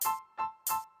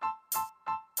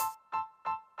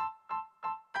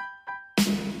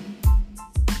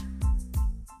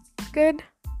Good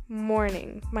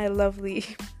morning, my lovely,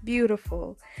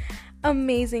 beautiful,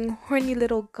 amazing, horny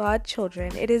little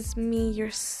godchildren. It is me, your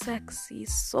sexy,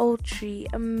 sultry,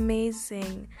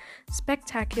 amazing,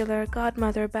 spectacular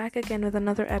godmother, back again with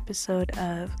another episode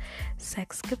of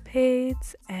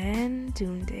Sexcapades and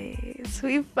Doom Days.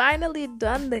 We've finally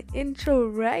done the intro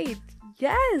right.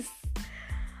 Yes!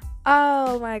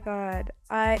 Oh my god.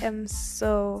 I am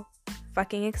so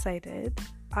fucking excited.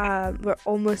 We're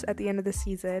almost at the end of the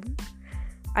season.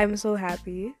 I'm so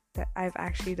happy that I've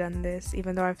actually done this,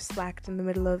 even though I've slacked in the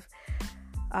middle of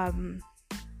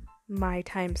my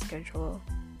time schedule.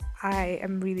 I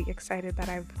am really excited that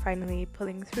I'm finally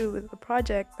pulling through with the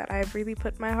project that I've really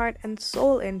put my heart and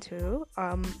soul into,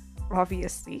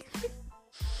 obviously.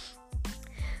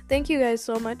 Thank you guys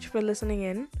so much for listening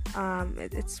in.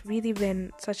 It's really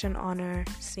been such an honor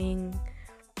seeing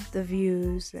the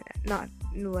views,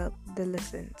 the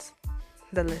listens.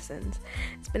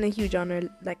 It's been a huge honor,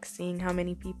 like, seeing how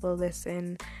many people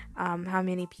listen, how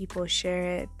many people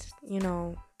share it,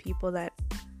 people that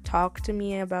talk to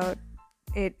me about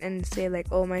it and say, like,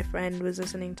 oh, my friend was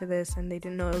listening to this and they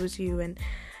didn't know it was you,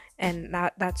 and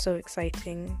that's so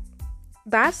exciting.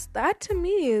 That to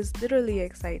me is literally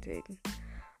exciting.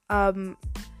 I'm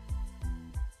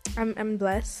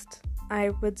blessed. I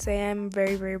would say I'm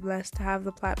very, very blessed to have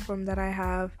the platform that I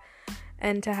have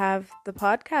and to have the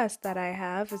podcast that I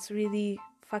have. It's really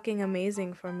fucking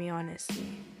amazing for me, honestly.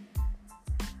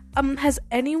 Has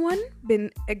anyone been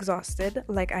exhausted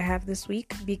like I have this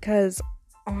week? Because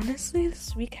honestly,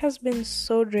 this week has been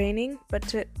so draining, but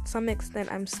to some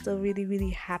extent I'm still really,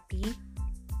 really happy.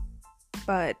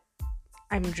 But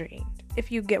I'm drained, if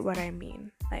you get what I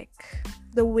mean. Like,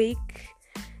 the week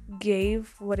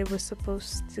gave what it was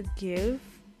supposed to give,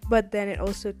 but then it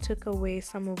also took away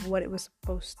some of what it was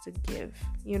supposed to give,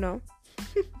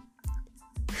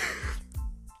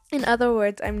 In other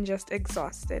words, I'm just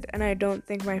exhausted, and I don't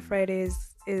think my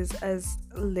Fridays is as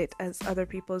lit as other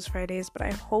people's Fridays, but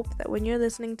I hope that when you're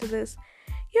listening to this,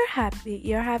 you're happy,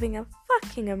 you're having a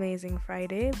fucking amazing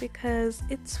Friday, because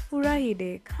it's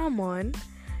Friday. Come on,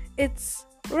 it's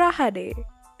Raha Day,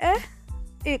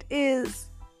 It is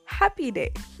Happy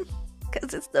Day,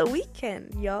 because it's the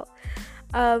weekend, y'all.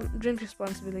 Drink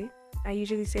responsibly. I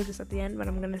usually say this at the end, but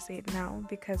I'm gonna say it now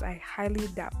because I highly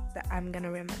doubt that I'm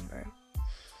gonna remember.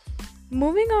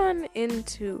 Moving on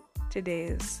into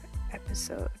today's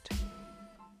episode.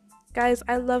 Guys,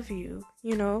 I love you.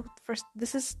 First,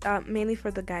 this is mainly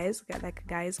for the guys, like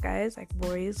guys, like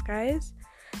boys, guys,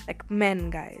 like men,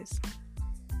 guys.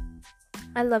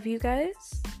 I love you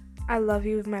guys. I love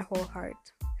you with my whole heart.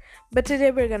 But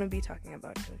today we're going to be talking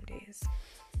about Doom Days.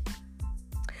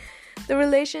 The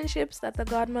relationships that the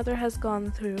godmother has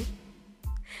gone through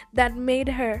that made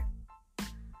her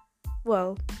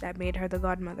the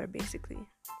godmother, basically.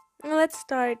 Let's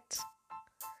start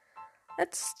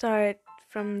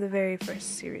from the very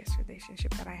first serious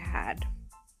relationship that I had.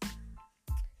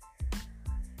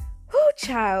 Oh,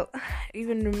 child.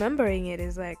 Even remembering it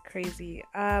is like crazy.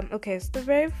 Okay, so the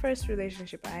very first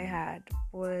relationship I had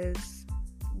was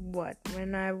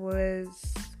when I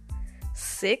was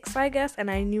 6, I guess, and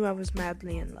I knew I was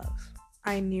madly in love.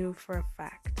 I knew for a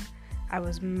fact I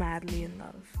was madly in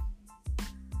love.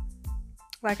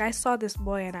 Like, I saw this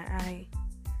boy and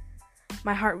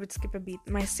my heart would skip a beat.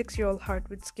 My 6-year-old heart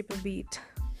would skip a beat.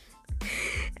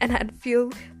 And I'd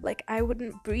feel like I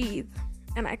wouldn't breathe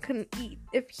and I couldn't eat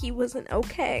if he wasn't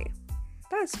okay.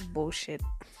 That's bullshit.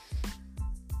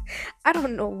 I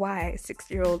don't know why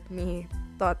 6-year-old me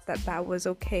thought that was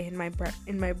okay in my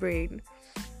brain.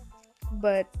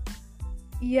 But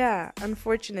yeah,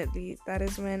 unfortunately, that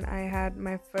is when I had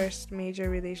my first major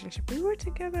relationship. We were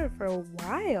together for a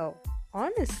while,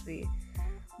 honestly.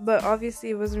 But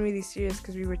obviously it wasn't really serious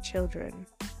because we were children.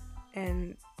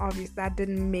 And obviously that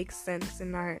didn't make sense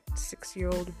in our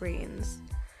 6-year-old brains.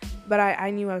 But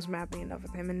I knew I was madly in love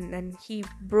with him, and he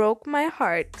broke my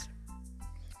heart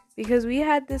because we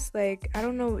had this, like, I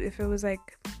don't know if it was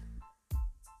like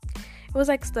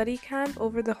study camp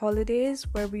over the holidays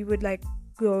where we would like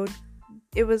go.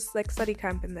 It was like study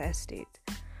camp in the estate,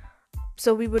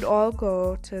 so we would all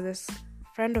go to this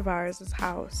friend of ours'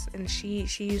 house, and she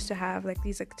used to have like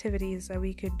these activities that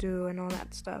we could do and all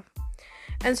that stuff.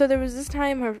 And so there was this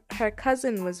time her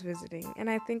cousin was visiting, and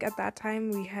I think at that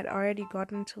time we had already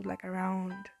gotten to like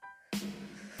around,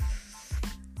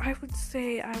 I would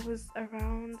say I was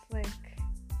around like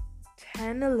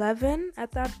 10, 11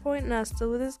 at that point, and I was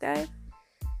still with this guy.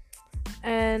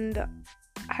 And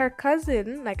her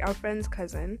cousin, like our friend's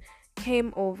cousin,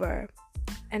 came over,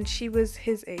 and she was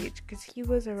his age because he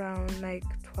was around like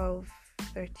 12,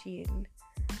 13.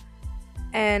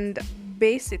 And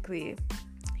basically,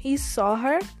 he saw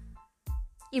her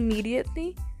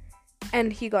immediately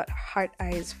and he got heart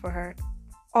eyes for her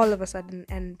all of a sudden,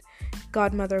 and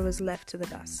Godmother was left to the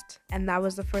dust. And that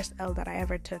was the first L that I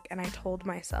ever took, and I told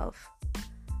myself,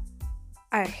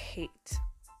 I hate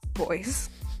boys.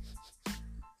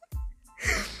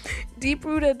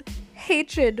 Deep-rooted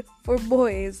hatred for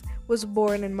boys was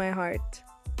born in my heart.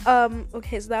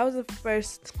 Okay, so that was the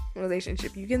first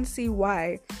relationship. You can see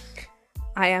why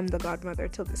I am the godmother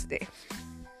till this day.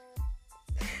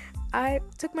 I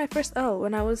took my first L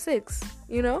when I was 6,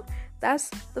 you know? That's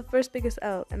the first biggest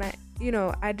L. And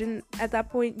I didn't, at that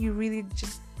point, you really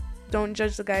just don't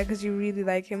judge the guy because you really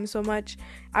like him so much.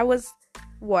 I was,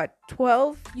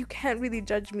 12? You can't really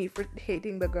judge me for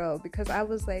hating the girl because I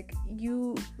was like,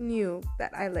 you knew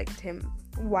that I liked him.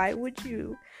 Why would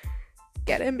you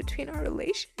get in between our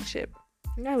relationship?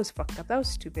 And I was fucked up. That was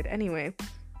stupid. Anyway,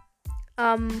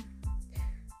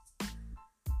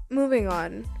 moving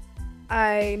on.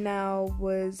 I now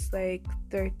was like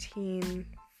 13,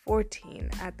 14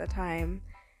 at the time,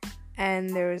 and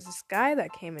there was this guy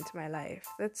that came into my life.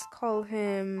 Let's call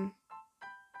him,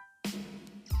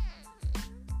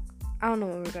 I don't know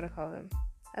what we're gonna call him.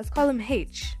 Let's call him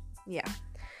H. Yeah.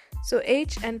 So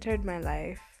H entered my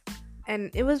life,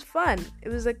 and it was fun. It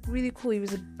was like really cool. He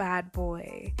was a bad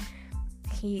boy.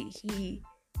 He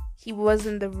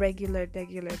wasn't the regular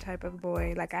type of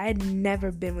boy. Like, I had never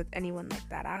been with anyone like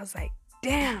that. I was like,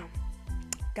 damn,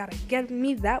 gotta get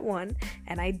me that one.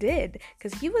 And I did,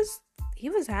 because he was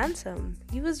handsome.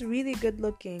 He was really good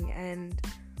looking, and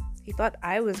he thought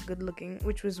I was good looking,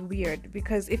 which was weird,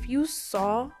 because if you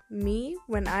saw me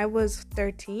when I was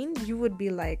 13, you would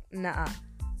be like, nah,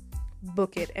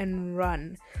 book it and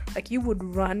run. Like, you would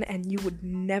run and you would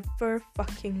never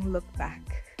fucking look back.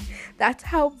 That's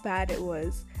how bad it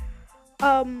was.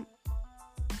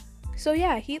 So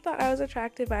yeah, he thought I was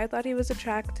attractive. I thought he was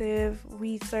attractive.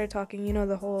 We started talking,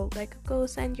 the whole, like, go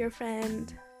send your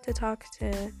friend to talk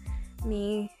to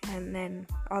me, and then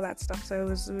all that stuff. So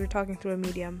we were talking through a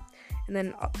medium,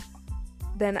 and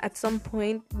then at some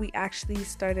point we actually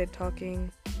started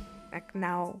talking, like,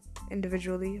 now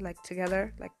individually, like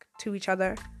together, like to each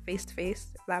other, face to face,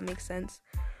 if that makes sense.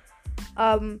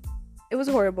 It was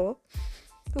horrible.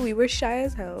 We were shy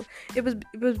as hell. It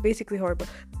was basically horrible.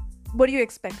 What do you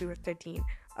expect? We were 13.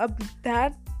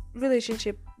 That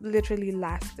relationship literally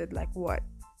lasted like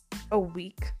a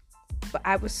week. But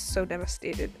I was so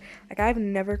devastated. Like, I've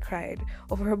never cried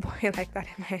over a boy like that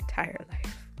in my entire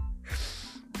life.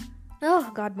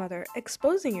 Oh, godmother,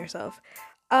 exposing yourself.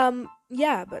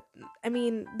 Yeah, but I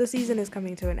mean, the season is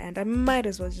coming to an end. I might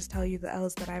as well just tell you the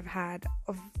L's that I've had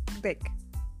of, like,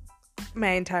 my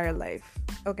entire life.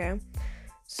 Okay,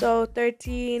 so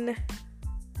 13,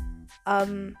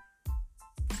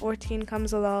 14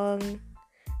 comes along,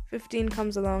 15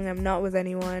 comes along. I'm not with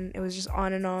anyone. It was just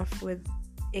on and off with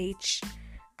H,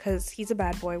 because he's a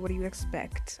bad boy. What do you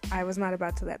expect? I was not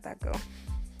about to let that go.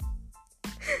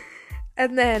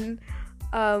 And then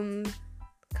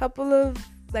couple of,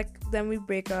 like, then we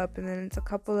break up, and then it's a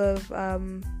couple of how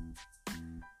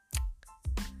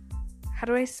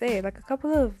do I say, like, a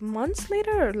couple of months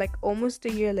later, or like almost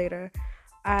a year later,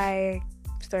 I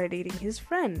started dating his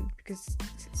friend, because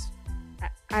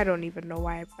I don't even know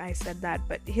why I said that,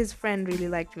 but his friend really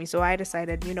liked me, so I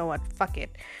decided, you know what, fuck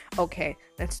it. Okay,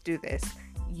 let's do this.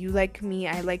 You like me,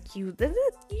 I like you.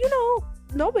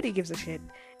 Nobody gives a shit.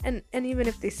 And even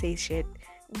if they say shit,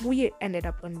 we ended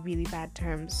up on really bad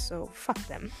terms, so fuck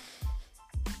them.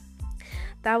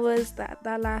 That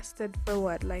lasted for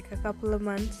what, like a couple of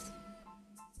months?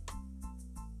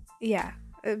 Yeah,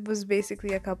 it was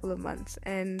basically a couple of months,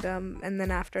 and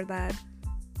then after that,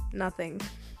 nothing.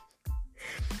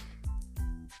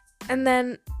 And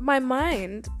then my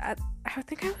mind, I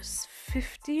think I was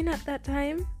 15 at that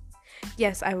time.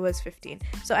 Yes, I was 15.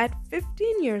 So at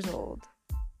 15 years old,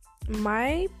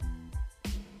 my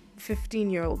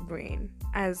 15-year-old brain,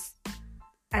 as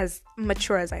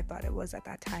mature as I thought it was at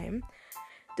that time,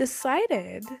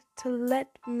 decided to let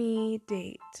me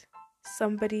date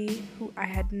somebody who I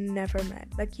had never met.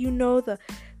 Like, the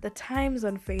times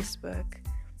on Facebook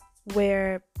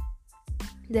where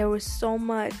there was so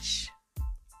much,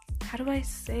 how do I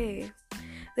say?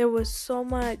 There was so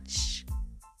much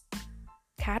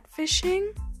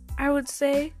catfishing, I would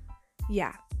say.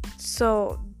 Yeah.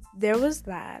 So there was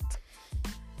that.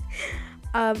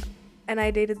 And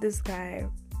I dated this guy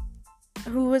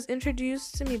who was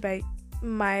introduced to me by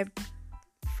my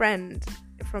friend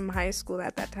from high school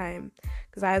at that time,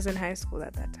 because I was in high school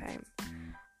at that time.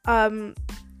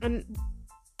 And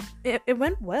it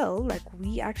went well. Like,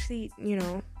 we actually,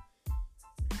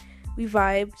 We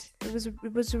vibed.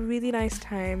 It was a really nice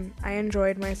time. I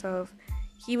enjoyed myself.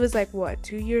 He was like, what,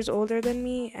 2 years older than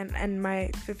me, and my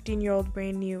 15-year-old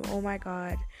brain knew, oh my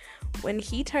god, when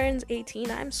he turns 18,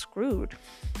 I'm screwed.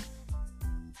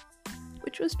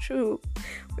 Which was true.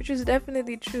 Which was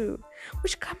definitely true.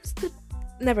 Which comes to,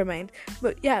 never mind.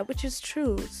 But yeah, which is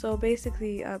true. So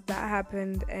basically, that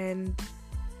happened and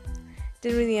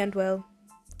didn't really end well.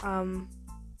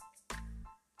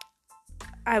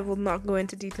 I will not go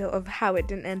into detail of how it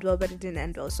didn't end well, but it didn't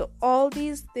end well. So all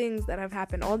these things that have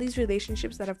happened, all these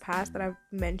relationships that have passed that I've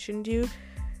mentioned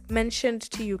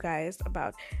to you guys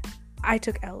about, I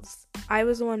took L's. I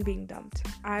was the one being dumped.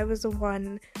 I was the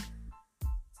one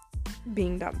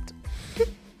being dumped.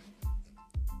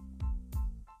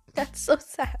 That's so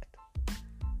sad.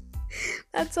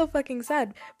 That's so fucking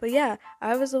sad. But yeah,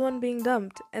 I was the one being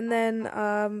dumped. And then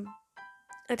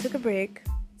I took a break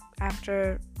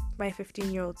after my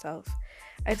 15-year-old self.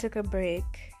 I took a break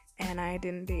and I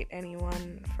didn't date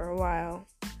anyone for a while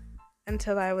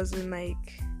until I was in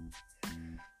like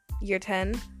year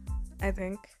 10, I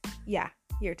think. Yeah,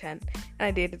 year 10. And I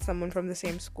dated someone from the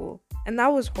same school. And that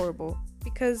was horrible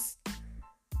because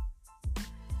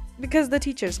the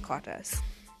teachers caught us.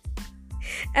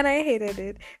 And I hated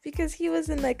it because he was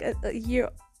in like a year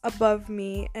above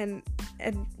me and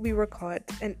we were caught,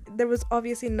 and there was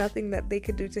obviously nothing that they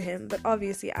could do to him, but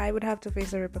obviously I would have to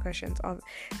face the repercussions of,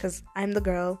 because I'm the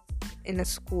girl in a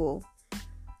school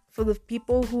full of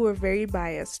people who are very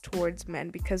biased towards men,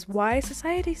 because why?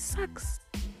 Society sucks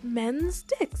men's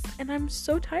dicks and I'm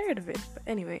so tired of it. But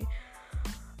anyway,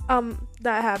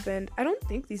 that happened. I don't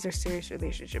think these are serious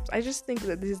relationships. I just think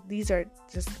that these are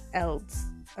just L's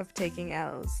of taking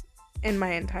L's in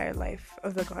my entire life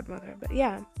of the godmother. But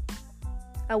yeah,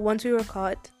 once we were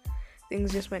caught,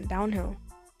 things just went downhill.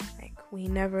 Like, we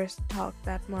never talked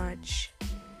that much.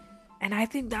 And I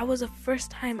think that was the first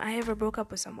time I ever broke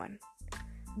up with someone.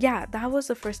 Yeah, that was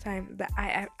the first time that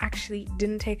I actually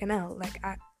didn't take an L. Like,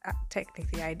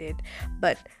 technically I did,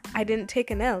 but I didn't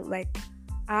take an L. Like,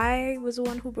 I was the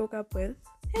one who broke up with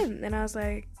him, and I was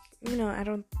like, I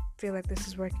don't feel like this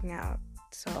is working out,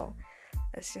 so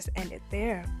let's just end it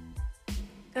there.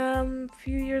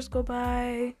 Few years go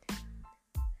by.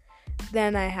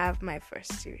 Then I have my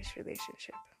first serious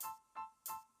relationship.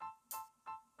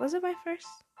 Was it my first?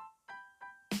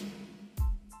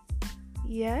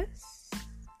 Yes?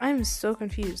 I'm so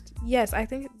confused. Yes, I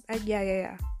think...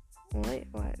 Yeah. Wait,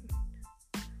 what?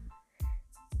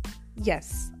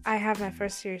 Yes, I have my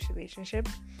first serious relationship.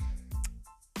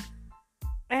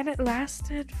 And it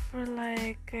lasted for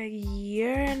like a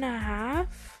year and a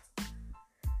half.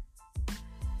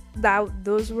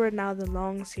 Those were now the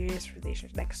long, serious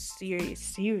relationships, like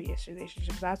serious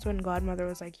relationships. That's when godmother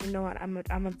was like, you know what, I'm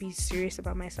gonna be serious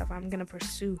about myself. I'm gonna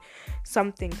pursue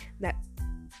something that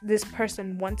this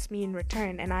person wants me in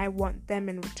return, and I want them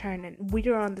in return, and we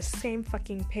are on the same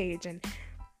fucking page, and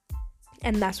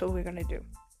that's what we're gonna do.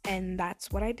 And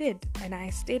that's what I did. And I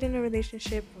stayed in a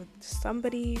relationship with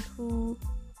somebody who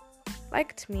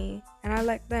liked me, and I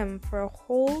liked them for a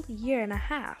whole year and a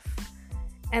half.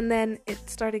 And then it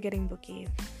started getting booky.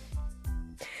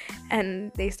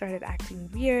 And they started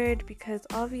acting weird because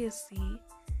obviously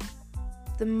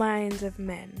the minds of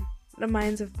men, the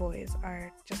minds of boys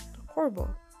are just horrible.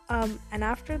 And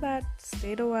after that,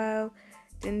 stayed a while,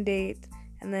 didn't date,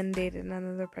 and then dated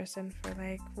another person for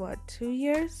like, 2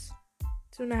 years?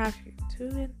 2.5 years?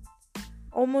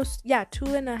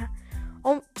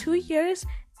 2 years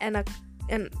and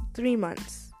 3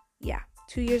 months. Yeah,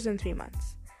 2 years and 3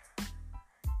 months.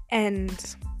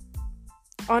 And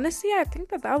honestly, I think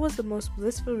that was the most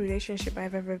blissful relationship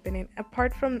I've ever been in.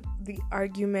 Apart from the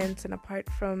arguments and apart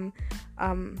from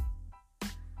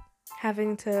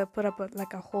having to put up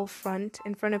a whole front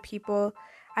in front of people,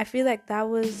 I feel like I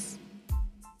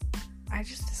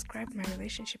just described my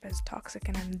relationship as toxic,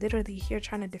 and I'm literally here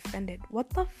trying to defend it. What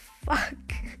the fuck?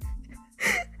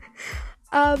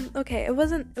 Okay, it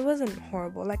wasn't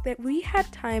horrible. Like, that we had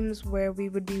times where we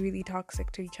would be really toxic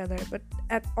to each other, but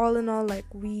all in all, like,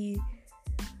 we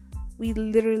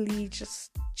literally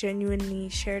just genuinely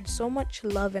shared so much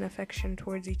love and affection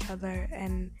towards each other,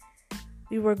 and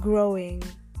we were growing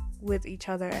with each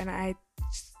other, and I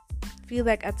just feel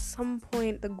like at some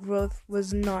point the growth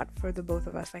was not for the both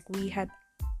of us. Like, we had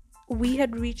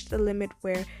reached a limit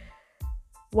where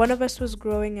one of us was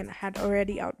growing and had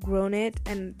already outgrown it,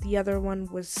 and the other one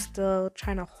was still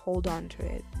trying to hold on to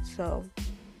it. So,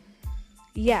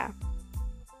 yeah.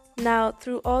 Now,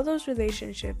 through all those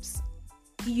relationships,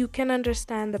 you can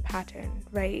understand the pattern,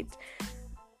 right?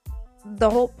 The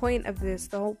whole point of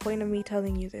me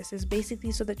telling you this is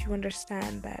basically so that you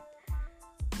understand that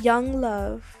young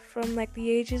love from like the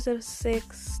ages of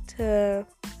 6 to,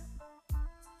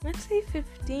 let's say,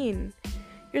 15,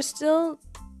 you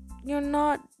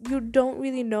don't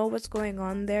really know what's going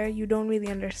on there. You don't really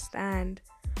understand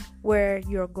where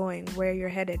you're going, where you're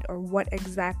headed, or what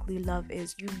exactly love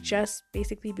is. You've just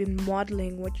basically been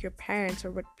modeling what your parents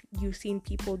or what you've seen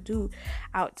people do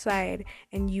outside,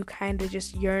 and you kind of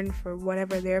just yearn for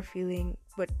whatever they're feeling,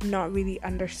 but not really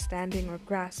understanding or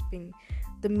grasping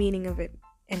the meaning of it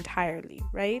entirely,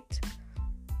 right?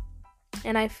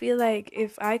 And I feel like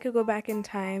if I could go back in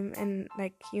time and,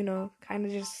 like, kind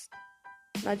of just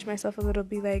nudge myself a little,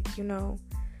 be like, you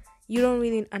don't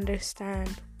really understand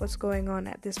what's going on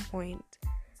at this point.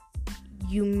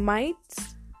 You might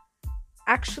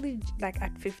actually, like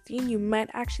at 15, you might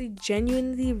actually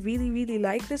genuinely really, really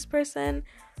like this person,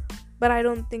 but I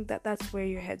don't think that that's where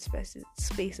your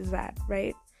headspace is at,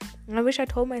 right? And I wish I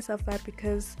told myself that,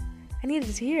 because I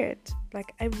needed to hear it.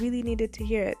 Like, I really needed to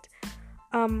hear it.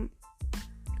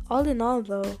 All in all,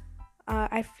 though,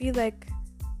 I feel like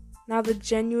now the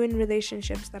genuine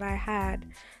relationships that I had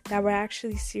that were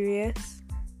actually serious,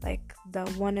 like the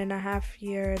 1.5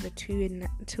 year, the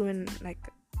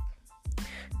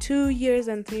 2 years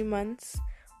and 3 months,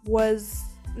 was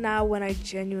now when I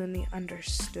genuinely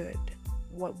understood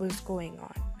what was going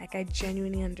on. Like, I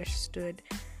genuinely understood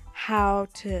how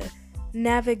to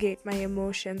navigate my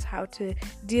emotions, how to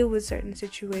deal with certain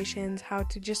situations, how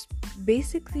to just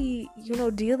basically,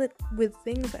 deal with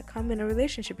things that come in a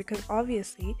relationship, because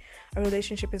obviously a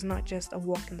relationship is not just a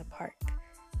walk in the park.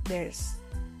 There's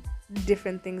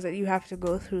different things that you have to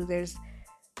go through. There's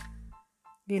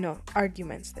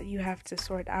arguments that you have to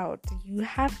sort out. You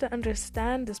have to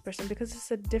understand this person, because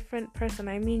it's a different person.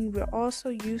 I mean, we're also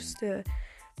used to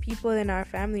people in our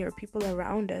family or people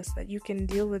around us that you can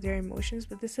deal with their emotions,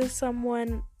 but this is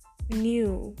someone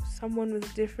new, someone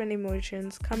with different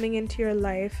emotions coming into your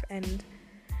life, and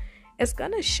it's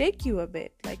gonna shake you a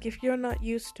bit, like, if you're not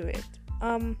used to it.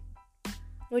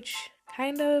 Which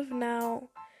kind of now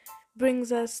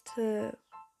brings us to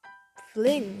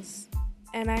flings.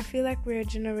 And I feel like we're a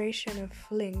generation of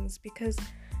flings, because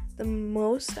the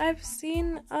most I've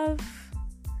seen of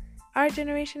our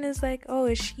generation is like, oh,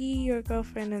 is she your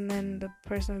girlfriend? And then the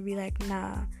person would be like,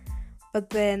 nah. But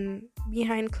then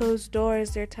behind closed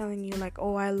doors, they're telling you like,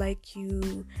 oh, I like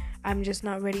you, I'm just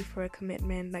not ready for a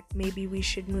commitment, like maybe we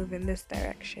should move in this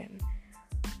direction.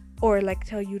 Or like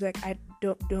tell you like, I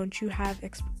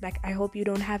hope you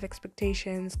don't have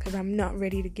expectations, because I'm not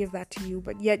ready to give that to you.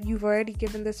 But yet you've already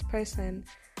given this person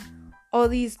all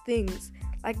these things.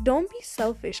 Like, don't be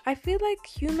selfish. I feel like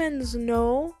humans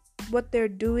know what they're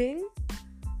doing,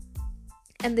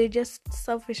 and they're just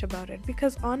selfish about it.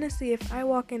 Because honestly, if I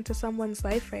walk into someone's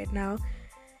life right now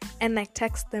and like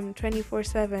text them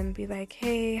 24/7, be like,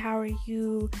 hey, how are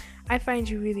you? I find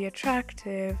you really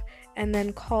attractive, and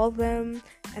then call them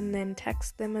and then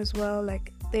text them as well,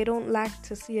 like, they don't lack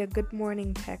to see a good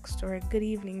morning text or a good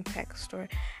evening text or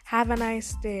have a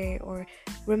nice day or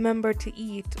remember to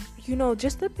eat,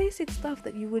 just the basic stuff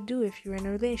that you would do if you're in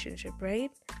a relationship,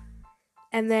 right?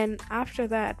 And then after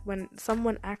that, when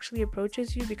someone actually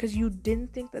approaches you, because you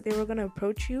didn't think that they were going to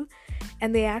approach you,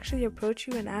 and they actually approach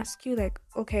you and ask you like,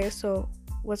 okay, so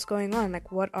what's going on?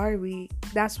 Like, what are we?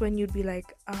 That's when you'd be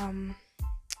like,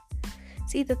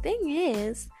 see, the thing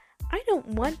is, I don't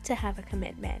want to have a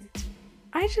commitment.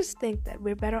 I just think that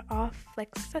we're better off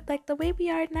like the way we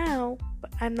are now,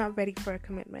 but I'm not ready for a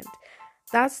commitment.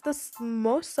 That's the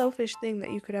most selfish thing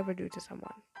that you could ever do to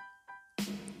someone.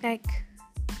 Like,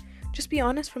 just be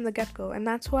honest from the get-go. And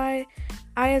that's why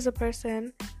I, as a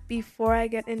person, before I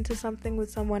get into something with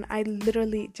someone, I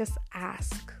literally just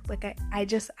ask. Like, I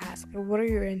just ask, what are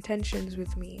your intentions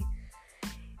with me?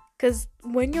 Because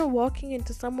when you're walking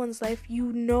into someone's life,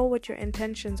 you know what your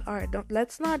intentions are.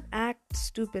 Let's not act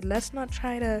stupid. Let's not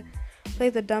try to play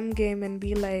the dumb game and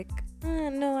be like,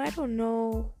 no, I don't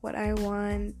know what I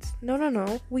want.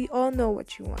 No. We all know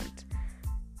what you want.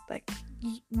 Like,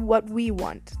 what we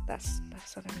want. That's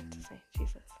what I meant to say.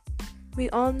 Jesus.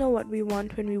 We all know what we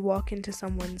want when we walk into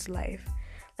someone's life.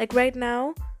 Like right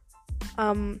now,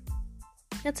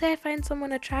 let's say I find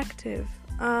someone attractive.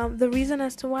 The reason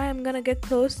as to why I'm gonna get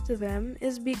close to them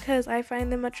is because I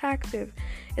find them attractive.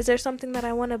 Is there something that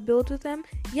I want to build with them?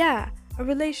 Yeah, a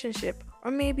relationship,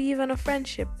 or maybe even a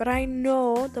friendship. But I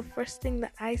know the first thing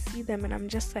that I see them, and I'm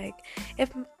just like,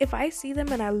 if I see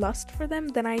them and I lust for them,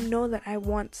 then I know that I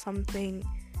want something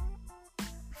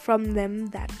from them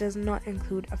that does not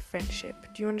include a friendship.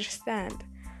 Do you understand?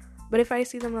 But if I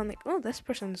see them, I'm like, oh, this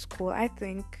person is cool, I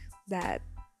think that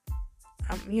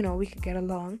we could get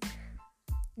along.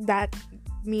 That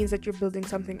means that you're building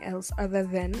something else other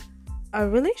than a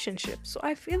relationship. So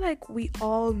I feel like we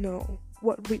all know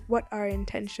what our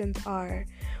intentions are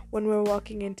when we're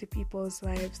walking into people's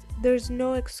lives. There's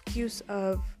no excuse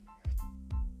of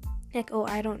like, oh,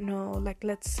 I don't know, like,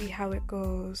 let's see how it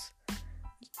goes.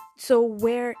 So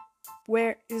where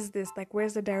is this? Like,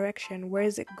 where's the direction? Where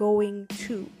is it going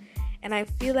to? And I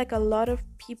feel like a lot of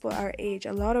people our age,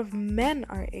 a lot of men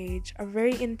our age, are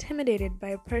very intimidated by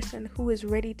a person who is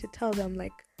ready to tell them,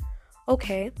 like,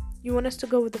 okay, you want us to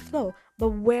go with the flow, but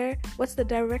what's the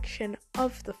direction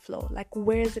of the flow? Like,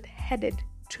 where is it headed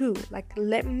to? Like,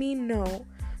 let me know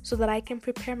so that I can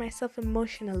prepare myself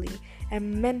emotionally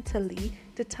and mentally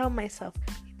to tell myself,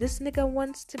 this nigga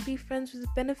wants to be friends with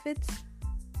benefits?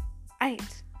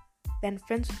 Aight. Then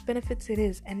friends with benefits it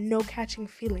is, and no catching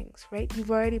feelings, right? You've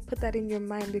already put that in your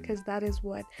mind because that is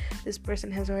what this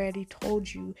person has already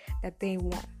told you that they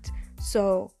want.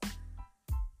 So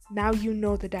now you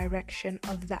know the direction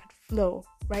of that flow,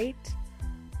 right?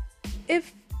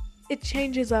 If it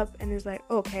changes up and is like,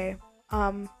 okay,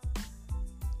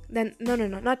 then no,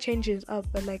 not changes up,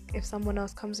 but like if someone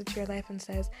else comes into your life and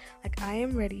says, like, I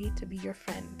am ready to be your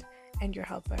friend and your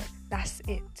helper, that's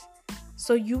it.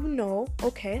 So you know,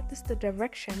 okay, this is the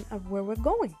direction of where we're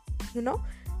going, you know?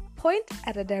 Point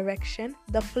at a direction,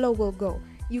 the flow will go.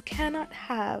 You cannot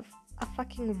have a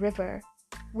fucking river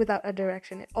without a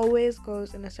direction. It always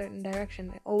goes in a certain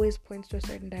direction. It always points to a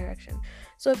certain direction.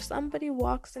 So if somebody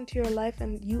walks into your life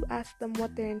and you ask them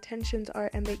what their intentions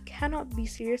are and they cannot be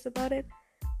serious about it,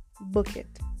 book it.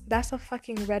 That's a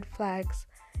fucking red flags.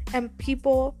 And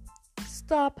people,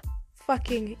 stop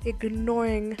fucking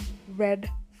ignoring red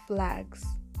flags.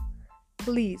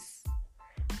 Please.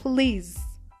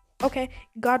 Okay,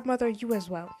 godmother, you as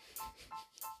well.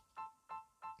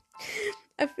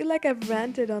 I feel like I've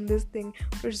ranted on this thing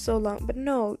for so long, but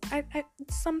no,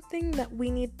 it's something that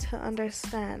we need to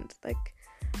understand. Like,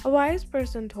 a wise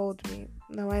person told me,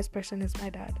 the wise person is my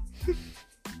dad,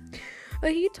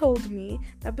 but he told me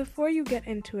that before you get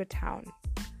into a town,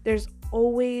 there's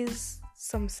always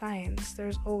some signs.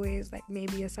 There's always like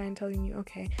maybe a sign telling you,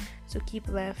 okay, so keep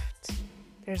left,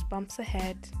 there's bumps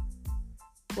ahead,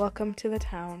 welcome to the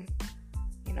town,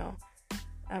 you know,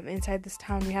 inside this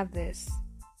town we have this,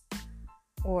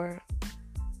 or,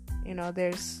 you know,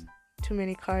 there's too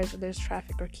many cars, or there's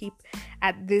traffic, or keep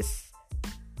at this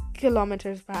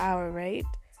kilometers per hour, right?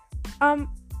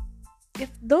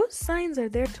 If those signs are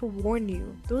there to warn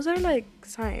you, those are like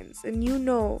signs, and you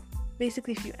know,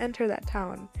 basically if you enter that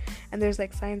town and there's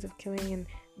like signs of killing, and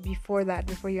before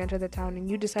you enter the town and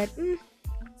you decide,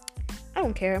 I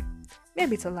don't care,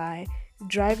 maybe it's a lie,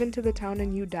 drive into the town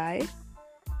and you die,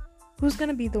 who's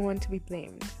gonna be the one to be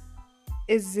blamed?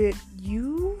 Is it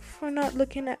you for not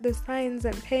looking at the signs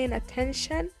and paying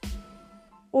attention?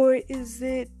 Or is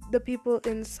it the people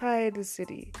inside the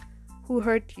city who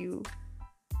hurt you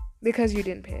because you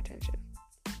didn't pay attention?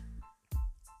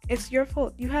 It's your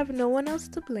fault. You have no one else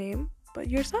to blame but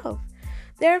yourself.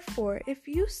 Therefore, if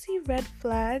you see red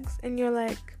flags and you're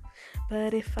like,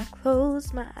 but if I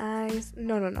close my eyes...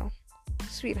 No.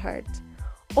 Sweetheart,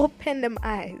 open them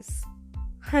eyes.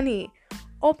 Honey,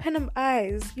 open them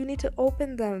eyes. You need to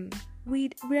open them.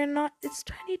 We're not... It's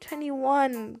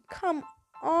 2021. Come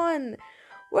on.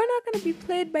 We're not gonna be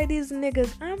played by these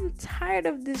niggas. I'm tired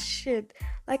of this shit.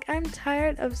 Like, I'm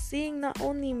tired of seeing not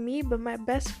only me, but my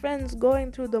best friends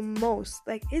going through the most.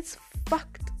 Like, it's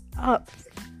fucked up.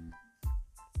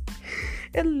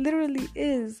 It literally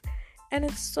is. And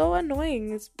it's so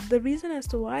annoying. It's the reason as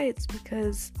to why, it's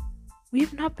because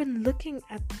we've not been looking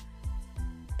at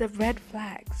the red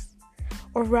flags.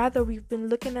 Or rather, we've been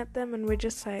looking at them and we're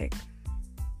just like,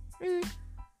 you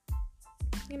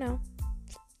know,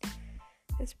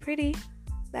 it's pretty.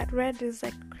 That red is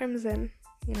like crimson,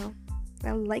 you know.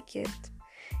 I like it.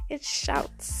 It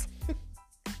shouts.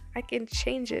 I can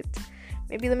change it.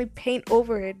 Maybe let me paint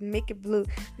over it and make it blue.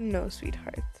 No,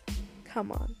 sweetheart.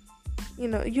 Come on. You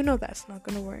know that's not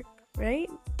gonna work, right?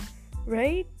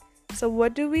 Right? So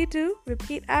what do?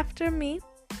 Repeat after me.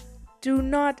 Do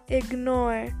not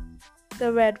ignore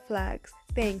the red flags.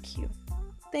 Thank you.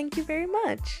 Thank you very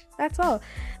much. That's all.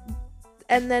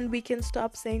 And then we can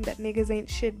stop saying that niggas ain't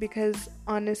shit, because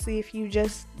honestly, if you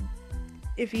just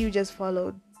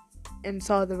followed and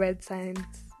saw the red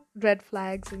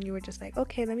flags, and you were just like,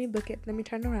 okay, let me book it, let me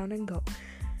turn around and go,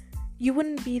 you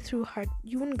wouldn't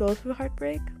go through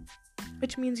heartbreak,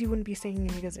 which means you wouldn't be saying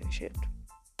niggas ain't shit.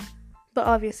 But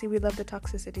obviously we love the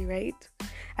toxicity, right?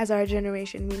 As our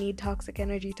generation, we need toxic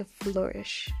energy to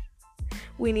flourish.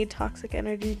 We need toxic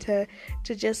energy to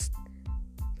just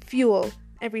fuel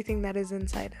everything that is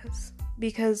inside us,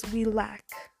 because we lack.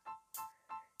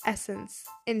 essence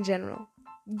in general.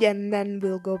 And then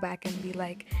we'll go back and be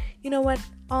like, you know what?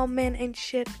 All men ain't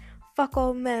shit. Fuck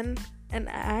all men. And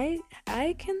I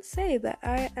can say that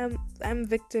I'm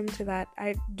victim to that.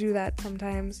 I do that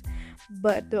sometimes.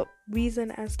 But the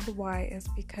reason as to why is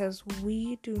because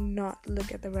we do not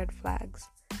look at the red flags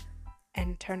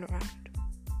and turn around.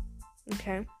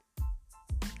 Okay?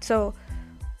 So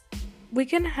we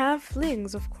can have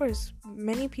flings, of course.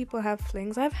 Many people have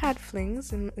flings. I've had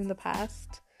flings in the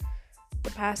past.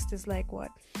 The past is like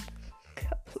what? A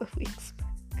couple of weeks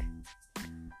back.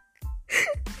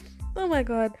 Oh my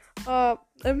god.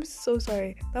 I'm so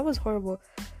sorry. That was horrible.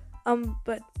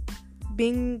 But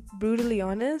being brutally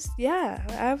honest, yeah,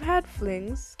 I've had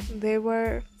flings. They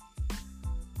were,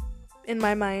 in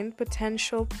my mind,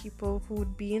 potential people who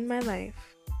would be in my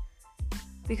life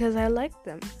because I liked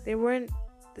them. They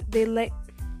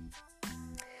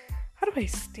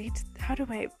how do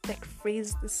I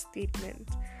phrase this statement?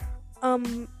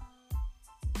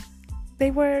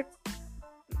 They were,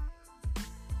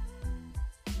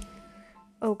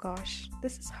 oh gosh,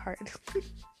 this is hard.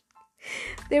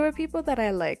 They were people that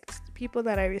I liked, people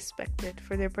that I respected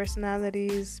for their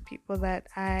personalities, people that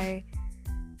I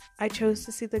chose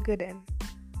to see the good in.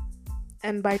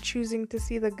 And by choosing to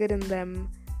see the good in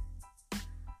them,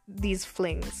 these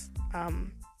flings,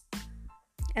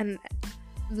 and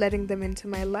letting them into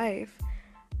my life,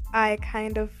 I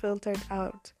kind of filtered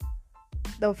out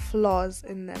the flaws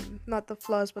in them. Not the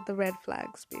flaws, but the red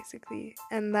flags, basically.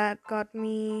 And that got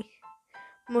me,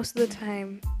 most of the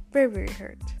time, very, very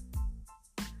hurt.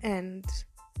 And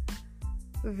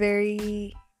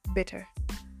very bitter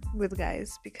with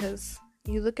guys. Because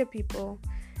you look at people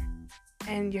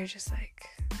and you're just like,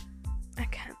 I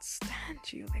can't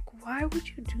stand you. Like, why would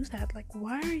you do that? Like,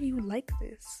 why are you like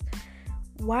this?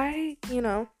 Why,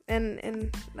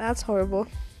 and that's horrible.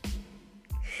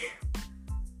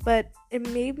 But it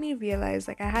made me realize,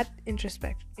 like, I had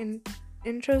introspection.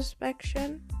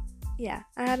 Yeah,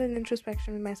 I had an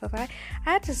introspection with myself. I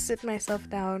had to sit myself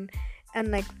down and,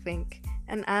 like, think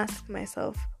and ask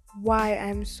myself why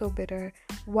I'm so bitter,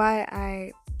 why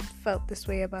I felt this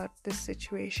way about this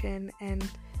situation. And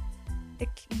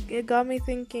it got me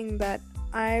thinking that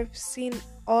I've seen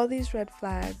all these red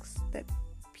flags that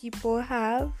people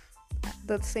have,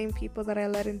 the same people that I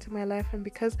let into my life, and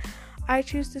because I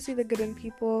choose to see the good in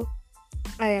people,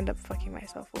 I end up fucking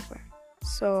myself over.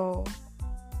 So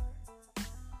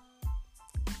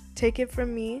take it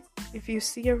from me, if you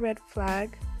see a red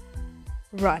flag,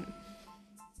 run.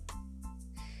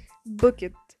 Book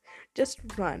it. Just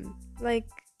run. Like,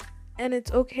 and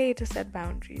it's okay to set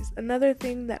boundaries. Another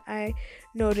thing that I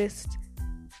noticed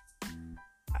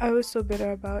I was so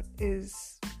bitter about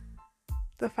is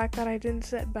the fact that I didn't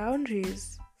set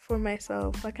boundaries for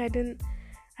myself. Like, I didn't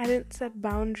set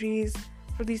boundaries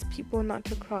for these people not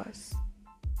to cross,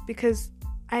 because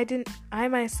I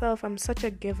myself, I'm such a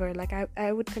giver. Like,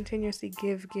 I would continuously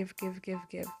give,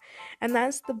 and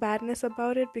that's the badness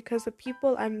about it, because the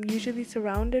people I'm usually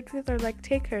surrounded with are like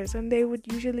takers, and they would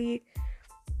usually,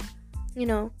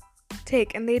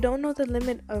 take, and they don't know the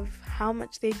limit of how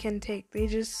much they can take. They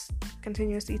just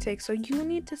continuously take. So you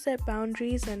need to set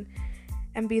boundaries and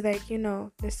be like,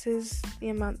 this is the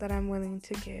amount that I'm willing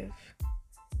to give.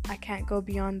 I can't go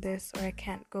beyond this, or I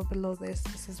can't go below this.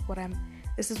 This is what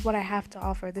I have to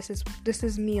offer. This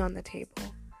is me on the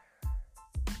table.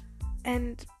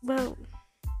 And, well,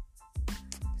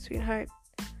 sweetheart,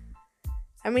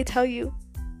 let me tell you,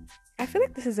 I feel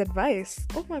like this is advice.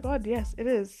 Oh my god, yes, it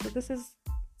is. So this is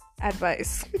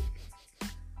advice.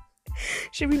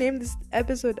 Should we name this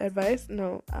episode advice?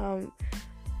 No.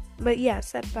 But yeah,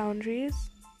 set boundaries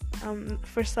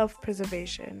for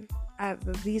self-preservation.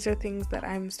 These are things that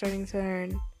I'm starting to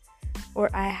learn, or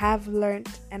I have learned,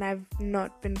 and I've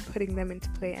not been putting them into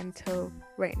play until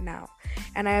right now.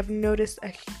 And I have noticed a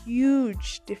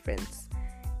huge difference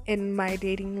in my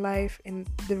dating life, in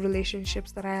the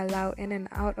relationships that I allow in and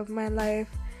out of my life,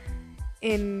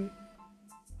 in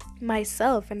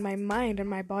myself and my mind and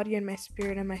my body and my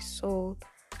spirit and my soul.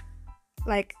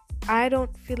 Like, I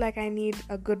don't feel like I need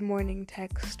a good morning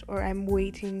text, or I'm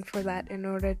waiting for that in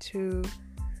order to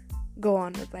go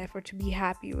on with life or to be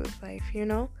happy with life,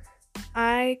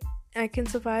 I can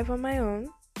survive on my own.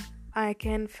 I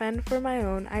can fend for my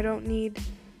own. I don't need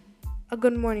a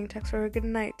good morning text or a good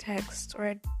night text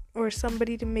or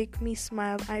somebody to make me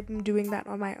smile. I'm doing that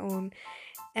on my own.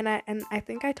 And I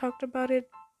think I talked about it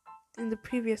in the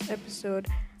previous episode,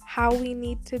 how we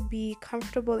need to be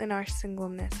comfortable in our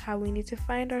singleness, how we need to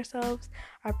find ourselves,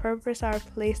 our purpose, our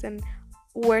place, and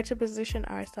where to position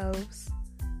ourselves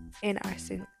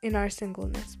in our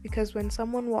singleness, because when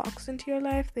someone walks into your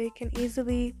life, they can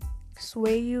easily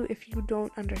sway you if you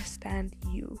don't understand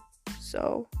you.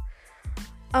 So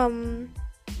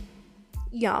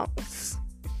yes,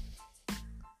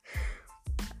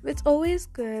 it's always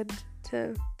good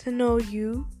to know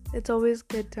you. It's always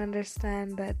good to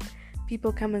understand that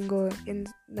people come and go, in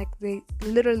like they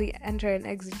literally enter and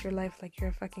exit your life like you're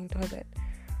a fucking toilet.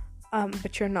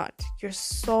 But you're not. You're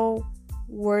so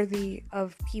worthy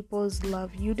of people's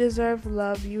love. You deserve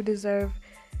love. You deserve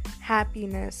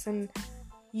happiness, and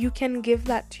you can give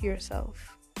that to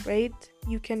yourself, right?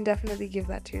 You can definitely give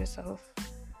that to yourself.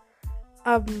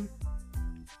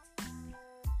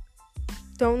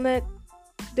 Don't let.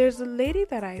 There's a lady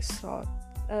that I saw,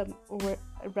 or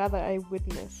rather I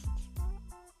witnessed.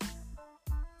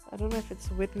 I don't know if it's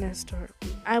witnessed or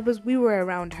we were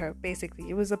around her, basically.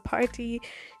 It was a party.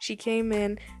 She came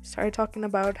in, started talking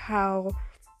about how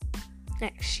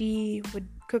she would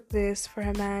cook this for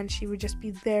her man. She would just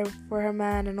be there for her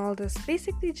man and all this.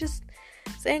 Basically just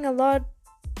saying a lot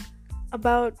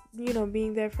about,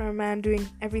 being there for her man, doing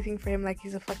everything for him like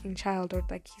he's a fucking child, or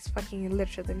like he's fucking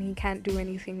illiterate and he can't do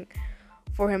anything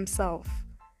for himself,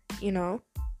 And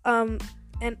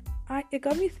it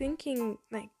got me thinking,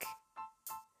 like,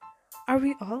 are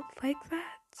we all like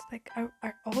that? Like, are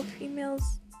all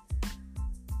females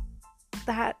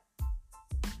that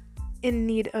in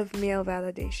need of male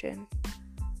validation?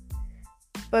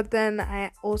 But then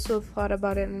I also thought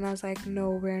about it and I was like, no,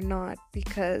 we're not,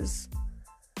 because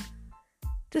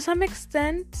to some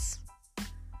extent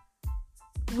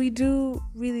we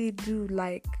really do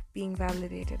like being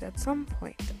validated at some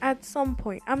point. I'm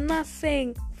not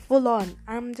saying full on,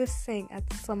 I'm just saying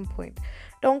at some point.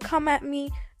 Don't come at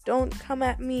me.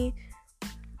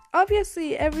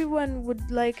 Obviously, everyone would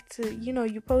like to,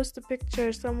 you post a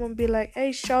picture, someone be like,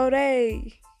 hey,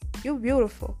 shawty, you're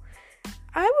beautiful.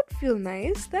 I would feel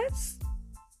nice. That's,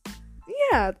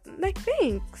 yeah, like,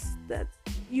 thanks. That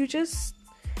you just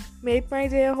made my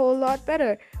day a whole lot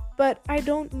better. But I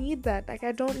don't need that. Like,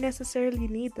 I don't necessarily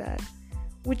need that.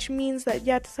 Which means that,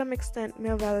 yeah, to some extent,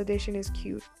 male validation is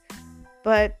cute.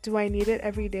 But do I need it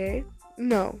every day?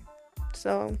 No.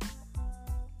 So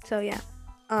yeah,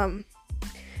 I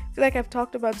feel like I've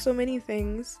talked about so many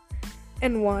things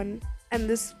in one, and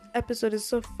this episode is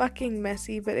so fucking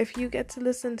messy, but if you get to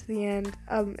listen to the end,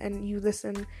 and you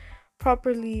listen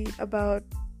properly about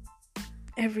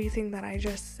everything that I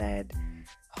just said,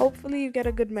 hopefully you get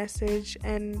a good message.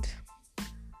 And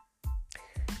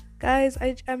guys,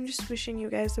 I'm just wishing you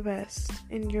guys the best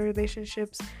in your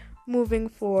relationships moving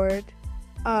forward.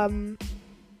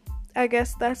 I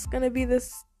guess that's gonna be the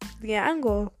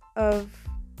angle of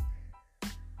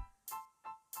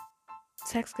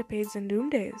Sexcapades and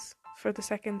Doomdays for the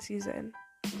second season.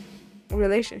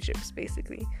 Relationships,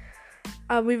 basically.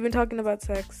 We've been talking about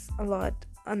sex a lot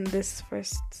on this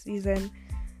first season,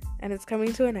 and it's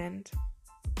coming to an end,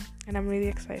 and I'm really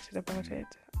excited about it.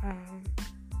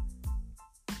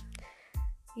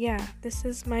 Yeah, this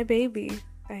is my baby.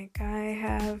 Like,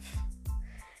 I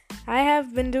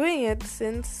have been doing it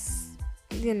since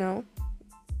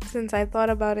I thought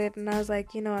about it, and I was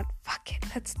like, you know what, fuck it,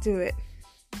 let's do it.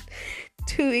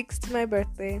 2 weeks to my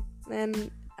birthday,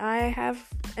 and I have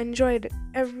enjoyed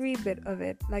every bit of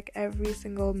it, like every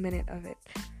single minute of it.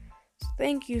 So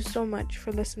thank you so much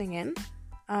for listening in,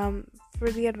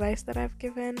 for the advice that I've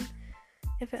given.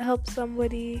 If it helps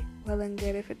somebody, well and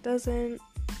good. If it doesn't,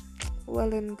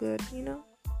 well and good,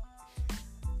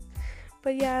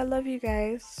 But yeah, I love you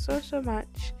guys so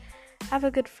much. Have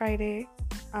a good Friday.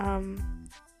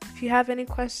 If you have any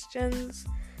questions,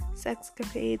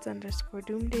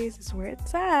 Sexcapades_Doomdays is where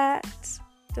it's at.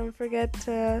 Don't forget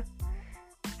to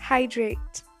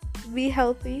hydrate, be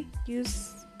healthy,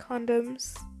 use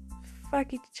condoms,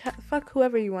 fuck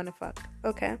whoever you want to fuck,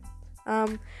 okay?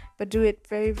 But do it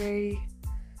very, very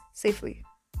safely.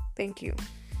 Thank you.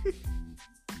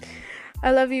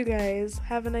 I love you guys.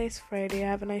 Have a nice Friday.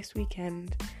 Have a nice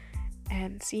weekend.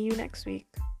 And see you next week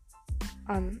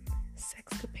on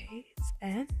Sexcapades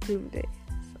and Doomdays.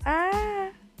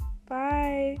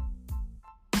 Bye.